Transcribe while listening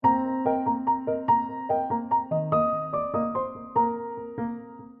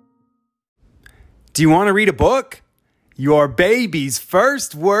Do you want to read a book? Your baby's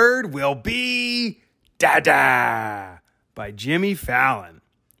first word will be Dada by Jimmy Fallon.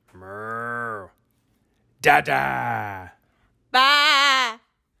 Dada. Ba.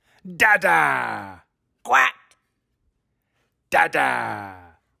 Dada. Quack.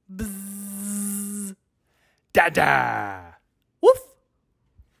 Dada. Bzz. Dada. Woof.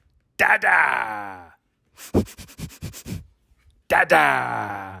 Dada.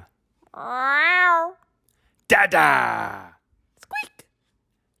 Dada. Meow. Dada. Squeak.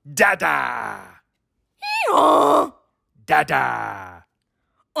 Dada. Hee-haw. Dada.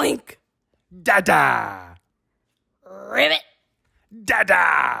 Oink. Dada. Ribbit.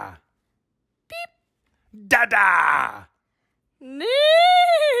 Dada. Beep. Dada.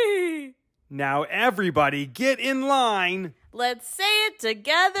 Nee. Now everybody get in line. Let's say it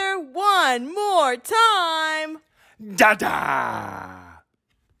together one more time. Dada.